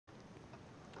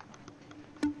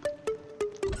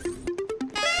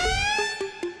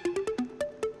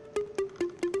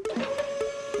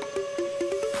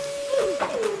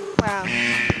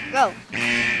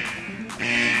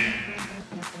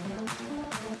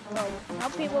How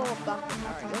people will block the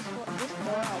car. This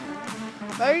door open.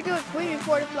 Better do it quick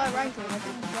before the flood right here.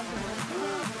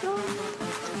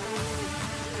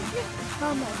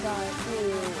 Oh my god,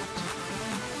 dude.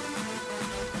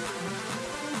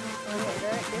 Okay,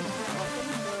 this is open.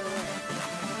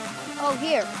 Oh,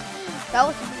 here. That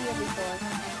was the video before.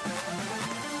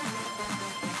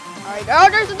 Alright, oh,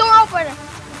 there's the door open!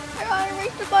 I gotta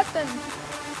reach the button.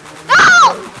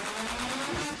 No!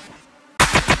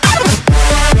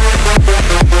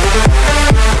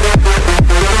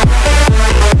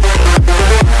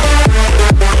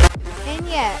 And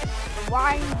yes,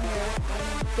 why I'm here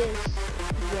in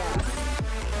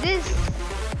this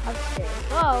upstairs.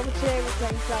 Oh, today we're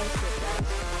playing Flight Stick, guys.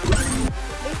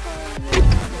 Basically, you know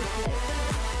this place.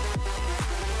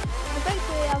 So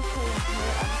basically, I'm playing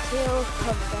here until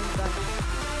something done.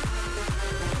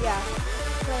 Yeah.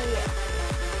 So yeah.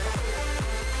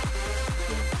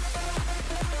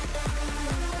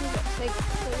 So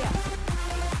yeah.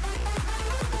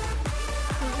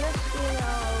 So just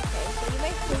okay. So you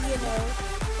basically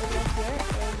we're just here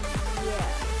and yeah.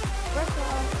 First of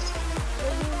all, so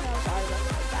sorry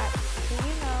about that. So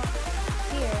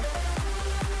here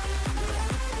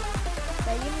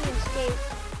that you need to escape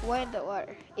when the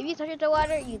water. If you touch the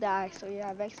water, you die. So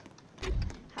yeah,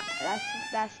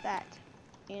 that's that.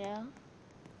 You know.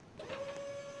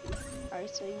 Alright,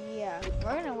 so yeah,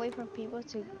 we're gonna wait for people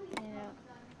to,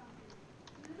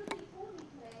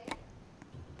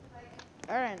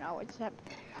 I don't know what's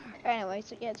happening. Anyway,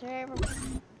 so yeah, today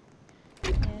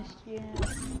yes,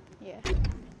 yeah.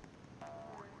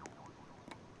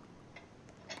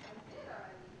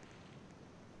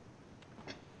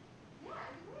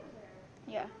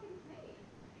 Yeah.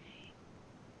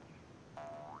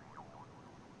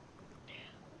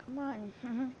 Come on.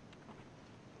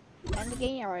 End the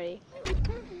game already.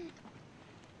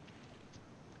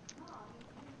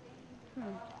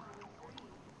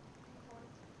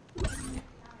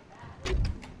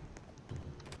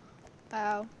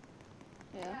 Wow.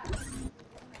 Yeah.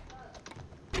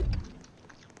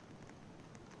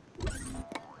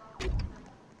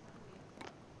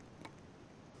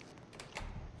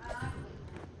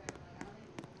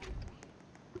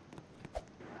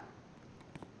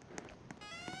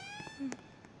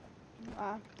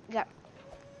 Yeah.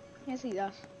 Yes, he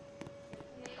does.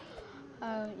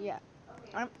 Yeah.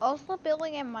 I'm also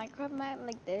building a Minecraft map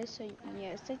like this, so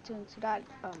yeah, stay tuned to that.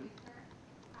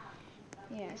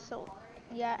 Yeah. So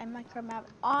yeah, a Minecraft map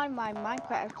on my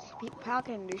Minecraft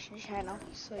Falcon Edition channel.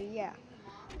 So yeah,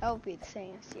 that will be the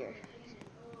same as here.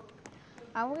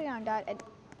 I'm working on that. And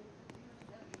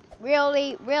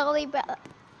really bad.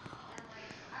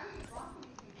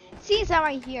 Since I'm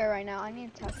right here right now, I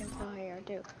need to talk until here,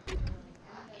 dude.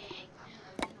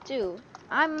 Dude,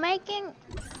 I'm making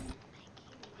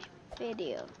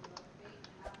video.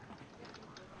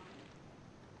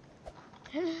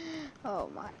 Oh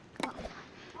my god.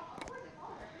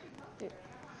 Dude.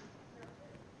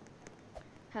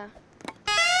 Huh?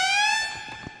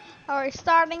 Alright,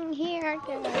 starting here.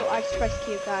 I just pressed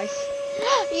Q, guys.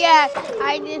 Yeah,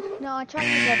 I did. No, I'm trying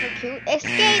to get for Q.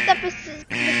 Escape the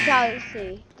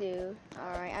fatality, dude.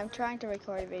 Alright, I'm trying to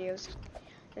record videos.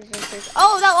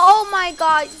 Oh, no, oh my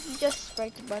god. You just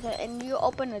press the button and you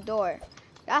open the door.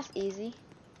 That's easy.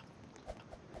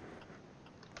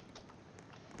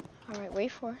 Alright, wait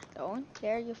for it. Don't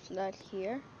dare you flood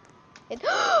here.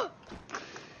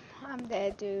 I'm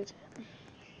dead, dude.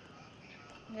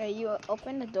 Yeah, you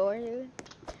open the door, dude.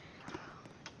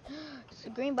 So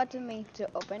green button means to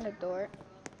open the door.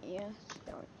 Yes.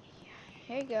 So,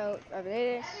 here you go. There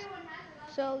it is.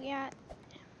 So yeah.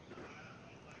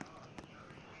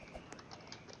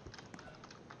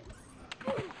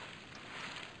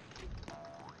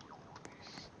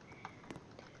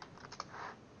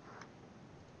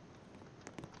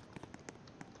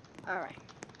 All right.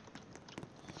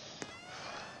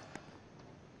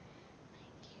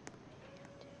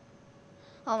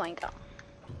 Oh my god.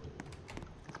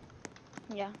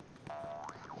 Yeah.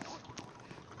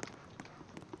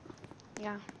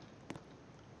 Yeah.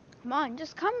 Come on,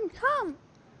 just come.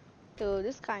 Dude,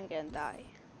 this guy gonna die.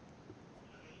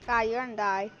 God, you're gonna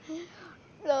die.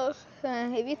 No,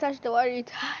 if you touch the water, you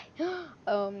die.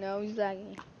 Oh no, he's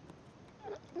lagging.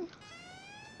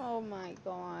 Oh my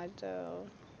god, dude.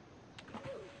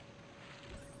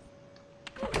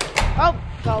 Oh,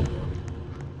 go.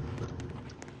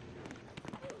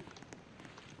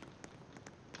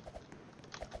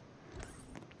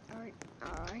 Alright.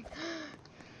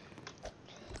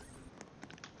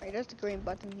 Alright, there's the green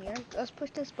button here. Let's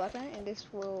push this button and this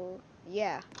will,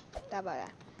 yeah, that about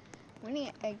that. We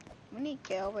need to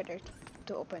get over there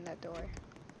to open that door.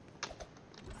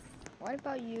 What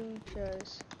about you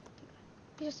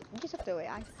just have to wait.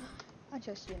 I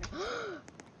just, you know.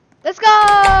 Let's go!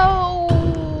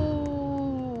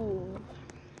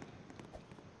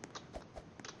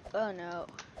 Oh no.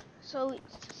 So,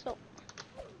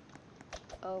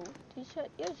 oh, you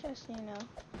just, you know.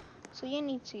 So you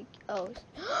need to,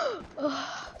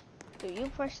 do you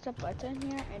push the button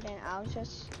here and then I'll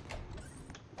just,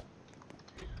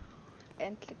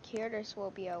 and click here, this will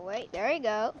be a wait. There you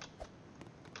go.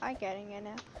 I'm getting it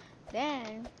now.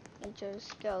 Then you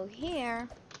just go here,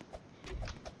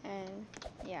 and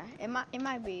yeah, it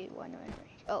might be one way.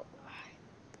 Oh,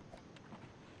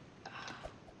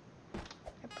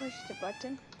 I pushed the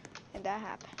button, and that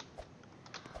happened.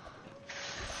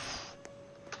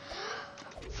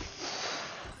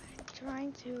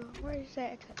 Trying to, where is the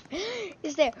exit?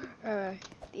 Is there?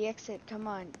 The exit. Come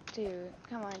on, dude.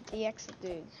 Come on, the exit,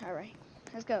 dude. All right,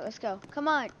 let's go. Let's go. Come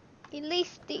on, at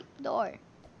least the door.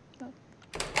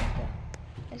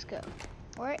 Let's go.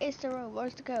 Where is the room?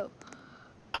 Where's the code?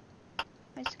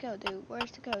 Let's go, dude.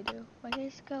 Where's the code, dude? Where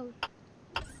is the code?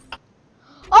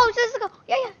 Oh, this is the code.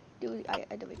 Yeah, yeah. Dude,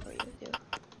 I do it for you, dude.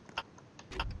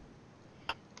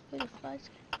 Dude, the flash.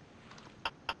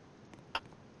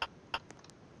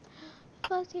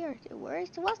 Flash here, dude. Where's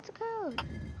the, what's the code?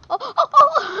 Oh,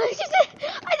 I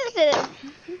just did it.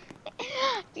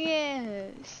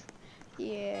 Yes.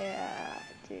 Yeah,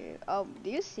 dude. Oh, do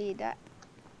you see that?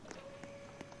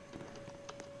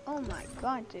 Oh my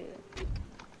god, dude.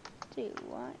 Dude,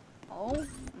 what? Oh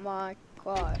my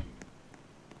god.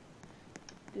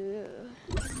 Dude.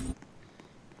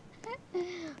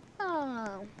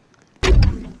 Oh.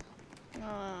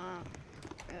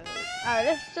 Alright,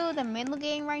 let's do the middle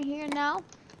game right here now.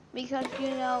 Because, you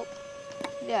know,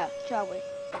 yeah, shall we?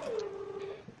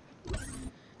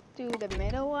 Do the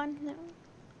middle one now.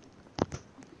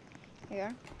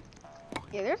 Here.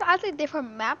 Yeah, there's actually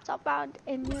different maps about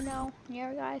in, you know,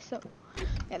 here, guys. So,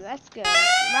 yeah, let's go.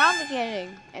 Round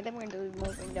beginning. And then we're gonna do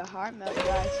moving the hard mode,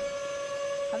 guys.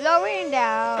 I'm lowering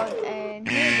down, and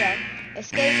here we go.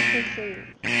 Escape the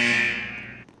food.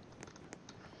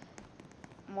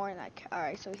 More like,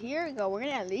 alright, so here we go. We're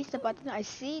gonna release the button. I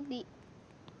see the.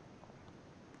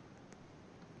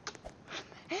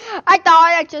 I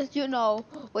thought I just, you know.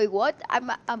 Wait, what?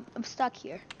 I'm stuck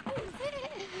here.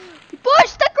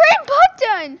 Push the green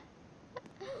button!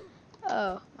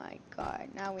 Oh my god,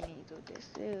 now we need to do this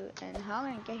too. And how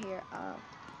am I gonna get here?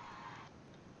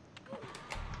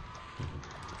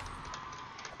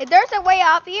 If there's a way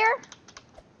up here?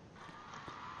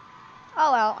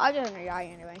 Oh well, I'm just gonna die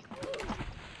anyway.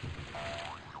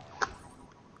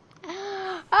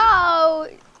 Oh,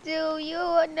 do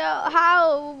you know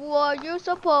how were you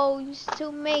supposed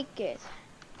to make it?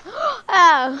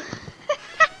 Oh.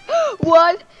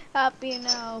 What? Happy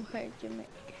now, how'd you make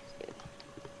it, dude?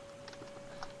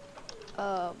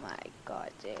 Oh my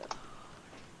god, dude.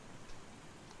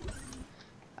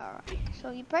 Alright,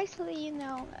 so you basically, you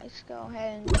know, let's go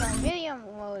ahead and try medium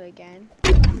mode again.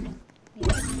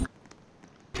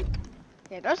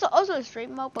 Yeah, there's also a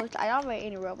stream mode, but I don't have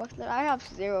any Robux. I have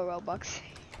 0 Robux.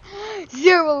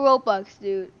 0 Robux,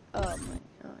 dude. Oh my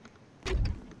god.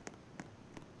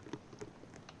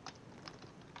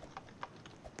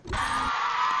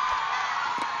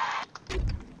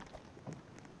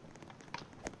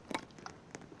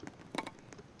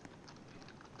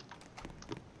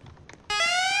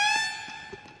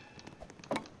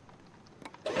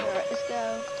 Alright, let's go.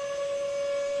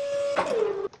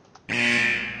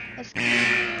 Let's go.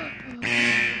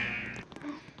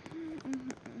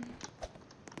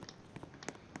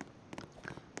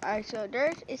 Alright, so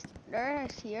there is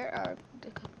here are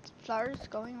the flowers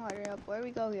going water up. Where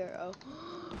we go here? Oh.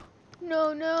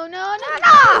 No, no, no, no,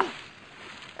 no!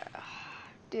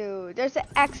 Dude, there's an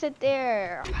exit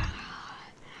there.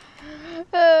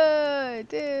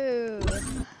 Dude.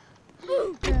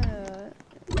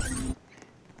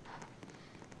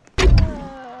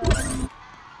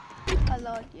 A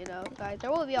lot, you know, guys.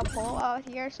 There will be a poll out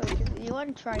here, so you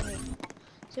want to try me.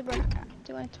 Do you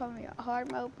want to try me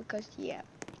hard mode? Because, yeah.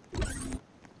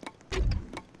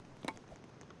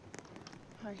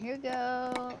 Here we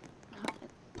go.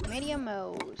 Medium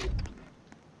mode.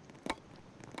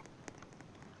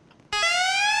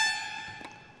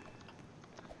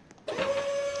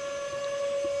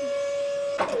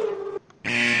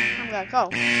 I'm gonna go.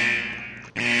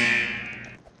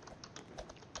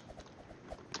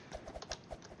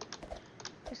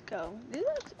 Let's go. This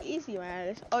looks easy,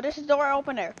 man. Oh, there's a door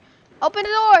opener. Open the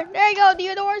door. There you go.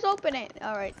 The door is opening.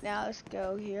 All right, now let's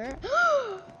go here.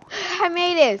 I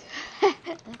made it.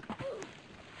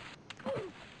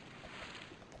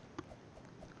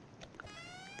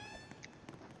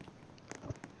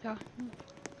 Yeah.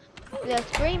 The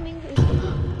screaming is.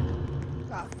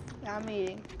 Wow. Yeah, I'm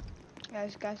eating.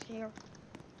 Guys, here.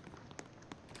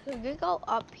 So you go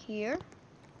up here.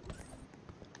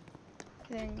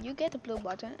 Then you get the blue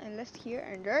button and let's here,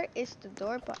 and there is the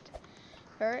door button.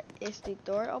 There is the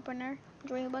door opener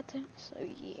green button. So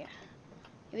yeah,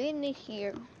 you really need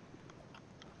here.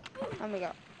 Oh my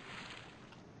god.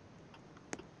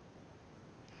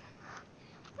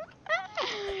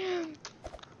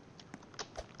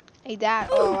 Hey dad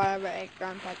or whatever, hey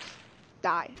grandpa, just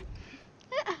die.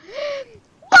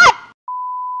 What?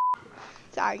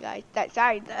 Sorry guys,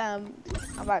 sorry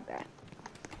about that.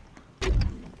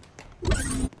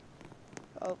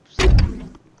 Oops.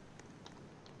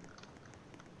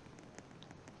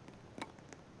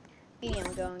 Yeah,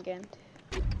 I'm going again.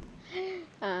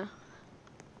 Wow.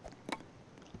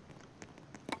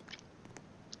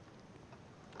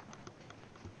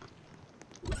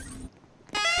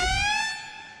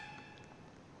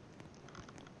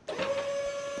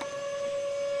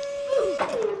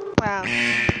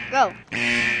 Go.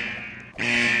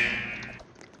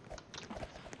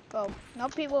 Go. No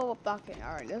people will block it.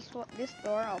 Alright, this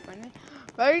door open.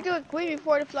 Ready to it quick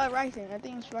before the flood rising. I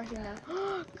think it's rising now.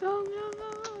 Go, go, go,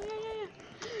 go.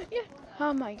 Yeah.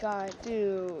 Oh my god,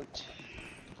 dude.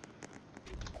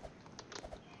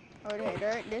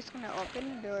 Okay, this gonna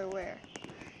open the door where?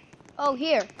 Oh,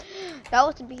 here. That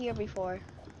wasn't be here before.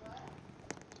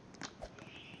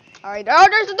 Alright, oh,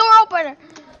 there's the door opener.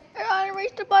 I gotta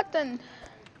reach the button.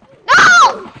 No!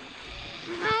 Oh!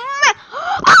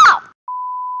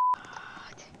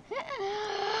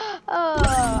 Oh,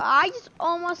 I just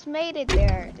almost made it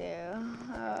there, dude.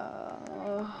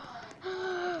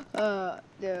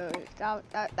 Dude, that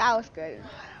was good.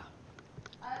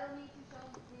 I don't need to show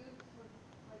the food for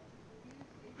like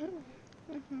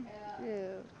reviews.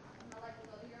 Dude. I'm not like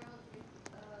those other girls with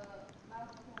mouth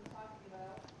on what I'm talking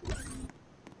about.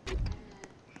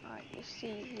 Alright, you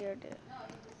see here, dude. No,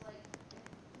 he just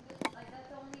like that's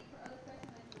the only other person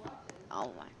that he watches. Oh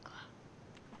my god.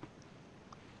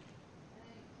 And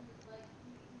then he said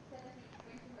that he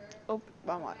explained to her. Oh,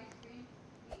 wrong one. Ice cream.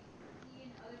 He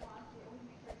and other moms they always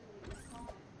make sure to leave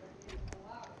comments, but they didn't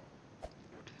allow it.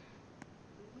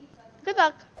 So he said Good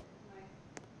luck.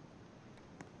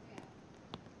 Yeah.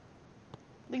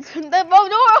 The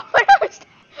door openers.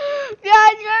 Yeah,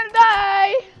 you're gonna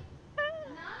die.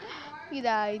 You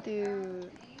die,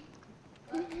 dude.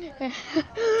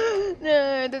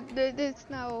 No, it's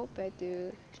not open,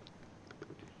 dude.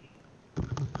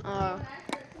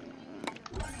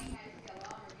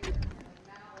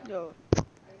 Yo.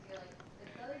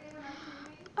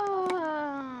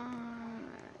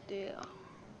 Deal.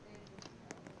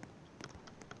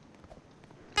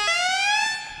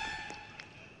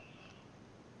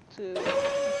 To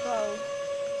go.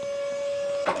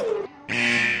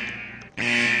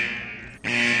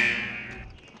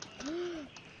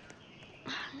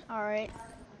 Alright.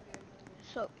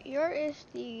 So here is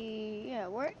the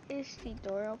where is the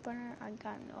door opener? I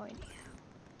got no idea.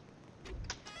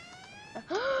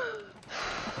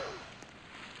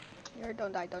 Here,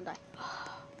 don't die.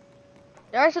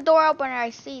 There's a door opener, I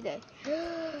see that.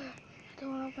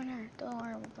 Door opener.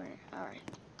 Alright.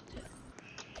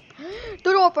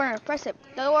 Door opener, press it.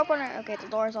 The door opener, okay, the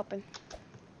door is open.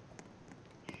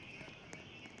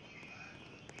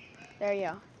 There you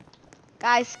go.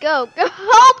 Guys, go.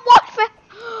 Oh, what?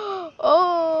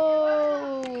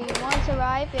 Oh, one's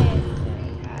arriving.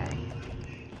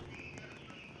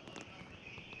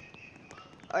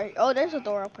 Alright, oh, there's a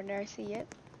door opener, I see it.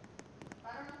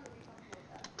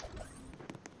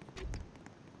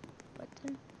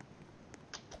 Button.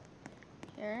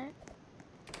 Here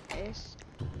is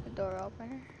the door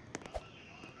opener.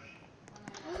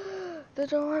 The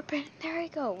door open. There you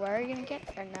go. Where are you gonna get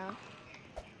there now?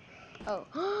 Oh,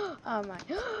 oh my.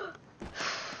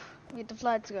 Get the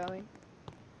floods going.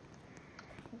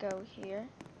 Go here.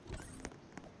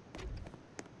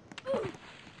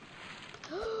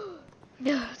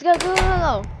 Let's go.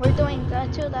 We're doing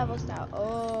 2 levels now.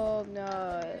 Oh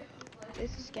no.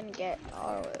 This is gonna get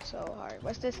so hard.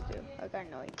 What's this do? I got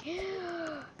no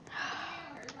idea.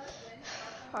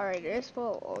 Alright, this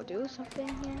will do something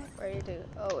here. What do you do?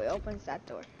 Oh, it opens that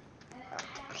door.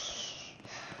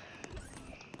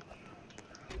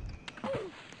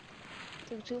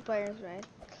 Two players, right?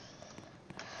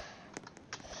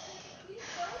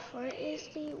 Where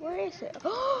is it?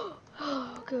 Oh,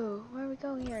 go. Where are we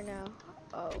going here now?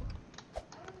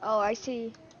 Oh, I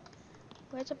see.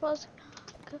 We're supposed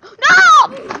to go. No!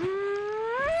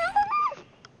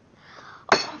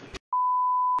 Oh,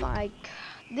 my God.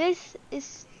 This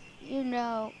is,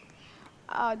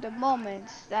 the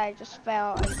moments that I just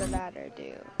fell in the ladder,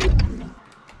 dude.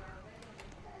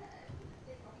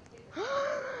 What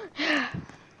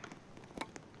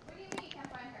do you mean you can't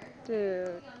find her?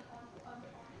 Dude. On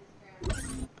Instagram.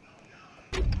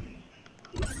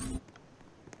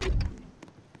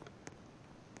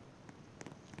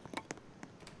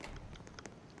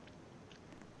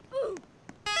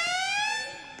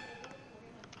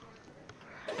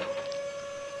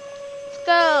 Let's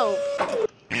go.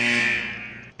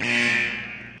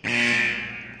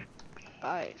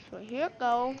 Alright, so here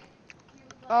go.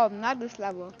 Oh, not this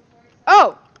level.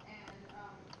 Oh!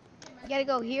 Gotta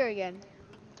go here again.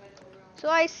 So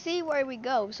I see where we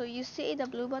go. So you see the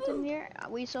blue button here?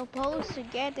 We supposed to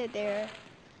get it there.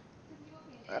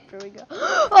 After we go.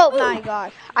 Oh my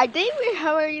god. I think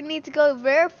we need to go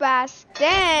very fast.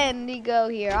 Then we go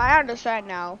here. I understand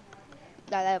now.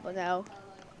 That level now.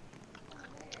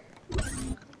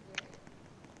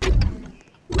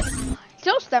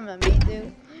 Still staring at me,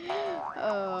 dude.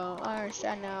 Oh, I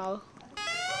understand now.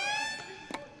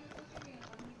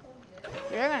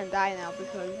 We're gonna die now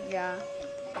because, yeah,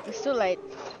 it's too late.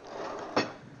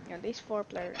 Yeah, these 4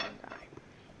 players are gonna die.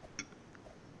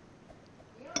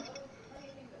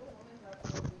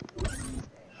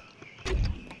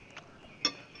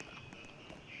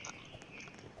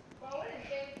 Well, I wouldn't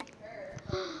say anything to her.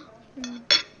 Mm.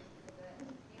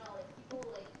 You know, like people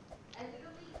like, I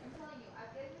literally, I'm telling you,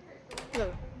 I've been with her so Look,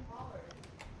 many freaking followers.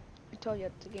 I told you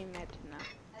it's the game mad now.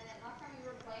 And then last time we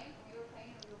were playing, and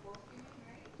we were both streaming,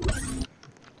 right? I had like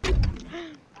 40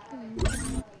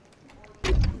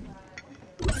 that I wanted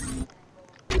to and go.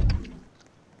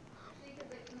 See, because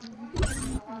like in the morning, it's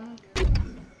a lot easier for me to play with it.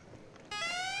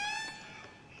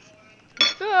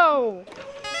 Let's go!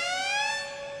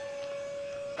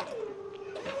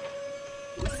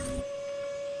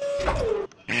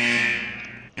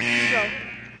 Go.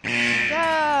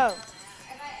 Go!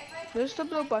 There's the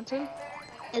blue button.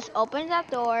 Let's open that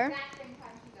door.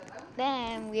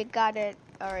 Then we got it.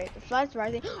 Alright, the flood's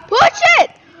rising. Push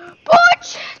it!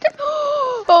 Push it!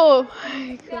 Oh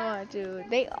my god, dude.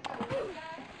 They are.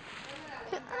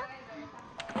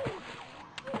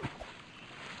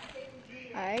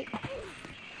 Alright.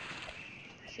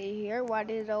 See here what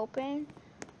is open.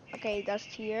 Okay, that's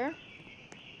here.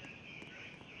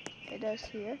 It does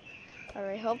here.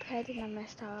 Alright, hope I did not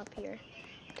mess up here.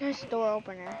 There's the door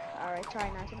opener. Alright, try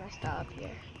not to mess up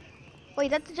here. Wait,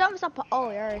 that's the jump stop. Oh,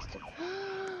 there is the.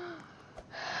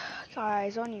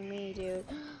 Guys, only me, dude.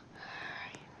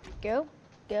 Go,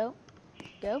 go,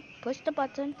 go. Push the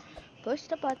button. Push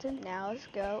the button. Now let's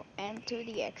go and to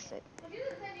the exit. Well, she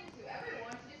doesn't send you to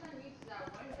everyone. She just sends you to that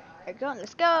one guy. We're going.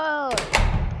 Let's go.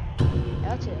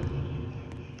 That's it.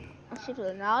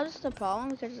 Actually, now this is the problem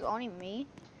because it's only me.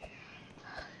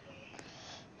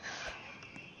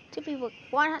 Two people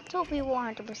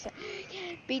 100%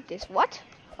 beat this. What?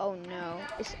 Oh no!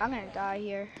 I'm gonna die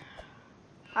here.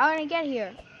 How am I gonna get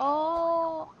here?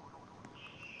 Oh,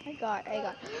 I got.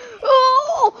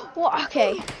 Oh, well,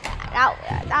 okay.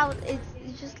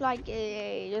 It's just like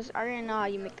just I don't know how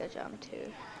you make the jump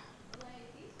too.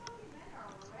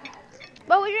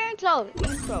 But we're getting close.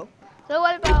 Intro. So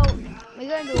what about we're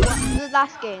gonna do the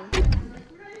last game?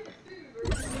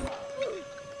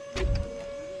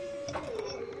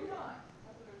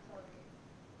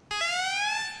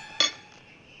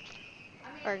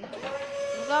 Alright.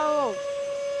 Go.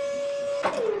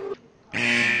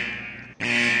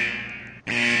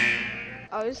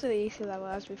 Oh, this is the easy level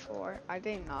as before. I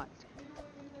think not.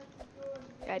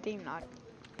 Yeah, I think not.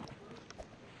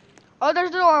 Oh,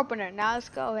 there's the door opener. Now let's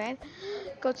go ahead.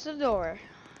 Go to the door.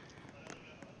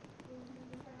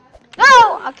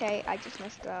 No! Okay, I just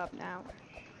messed up now.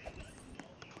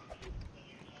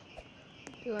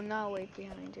 You will not wait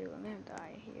behind you. I'm gonna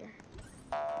die here.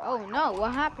 Oh no,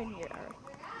 what happened here?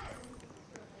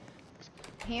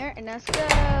 Here, and let's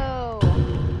go.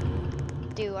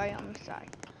 Dude, I almost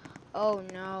died. Oh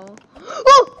no.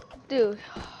 Oh! Dude.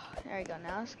 There we go.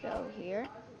 Now let's go here.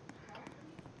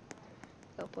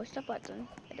 Go push the button.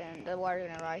 And then the water's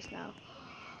gonna rise now.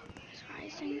 It's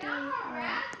rising, dude.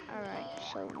 Alright.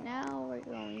 So now we're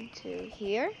going to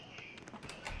here.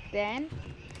 Then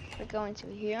we're going to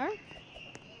here.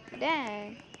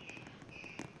 Then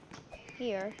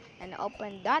here. And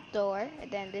open that door.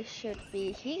 And then this should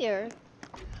be here.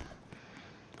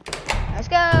 Let's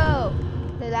go!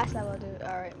 The last level, dude.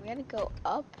 Alright, we're gonna go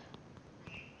up.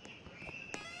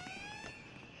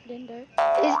 Then there.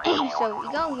 So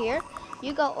you go here.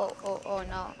 You go. Oh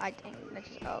no. I think that's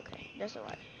just. Oh, okay. That's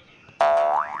alright.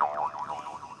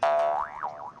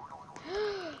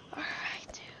 Alright,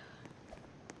 dude.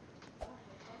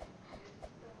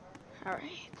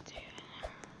 Alright, dude.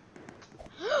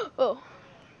 Oh.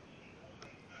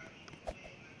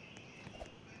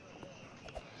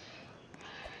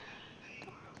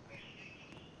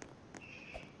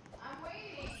 I'm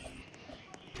waiting.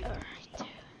 Alright. I'm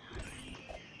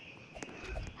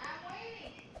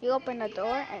waiting. You open the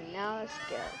door and now let's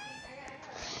go.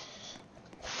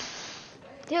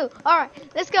 Dude, alright,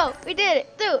 let's go. We did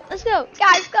it. Dude, let's go.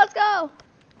 Guys, let's go.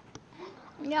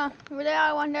 Yeah, we're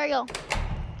there. One, there you go.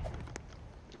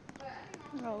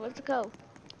 Oh, let's go.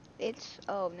 It's,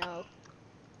 oh no.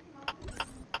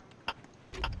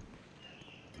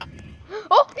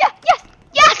 Oh, yeah, yes,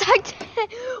 yes, I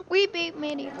did. We beat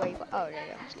Minnie. Wait, oh, there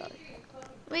you go. Sorry.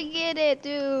 We get it,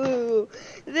 dude.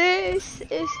 This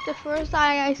is the first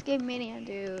time I escaped Minnie,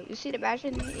 dude. You see the badge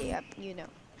in here? Yep, you know.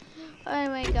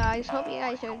 Anyway, guys, hope you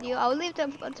guys showed you. I'll leave the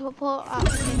pull up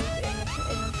in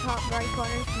the top right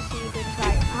corner to see if it's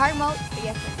like hard mode,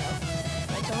 yes or no.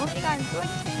 But so hope you guys enjoyed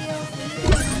this video.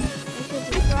 Make sure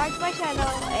to subscribe to my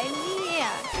channel, and yeah,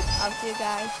 I'll see you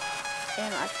guys in my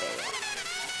next video.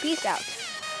 Peace out.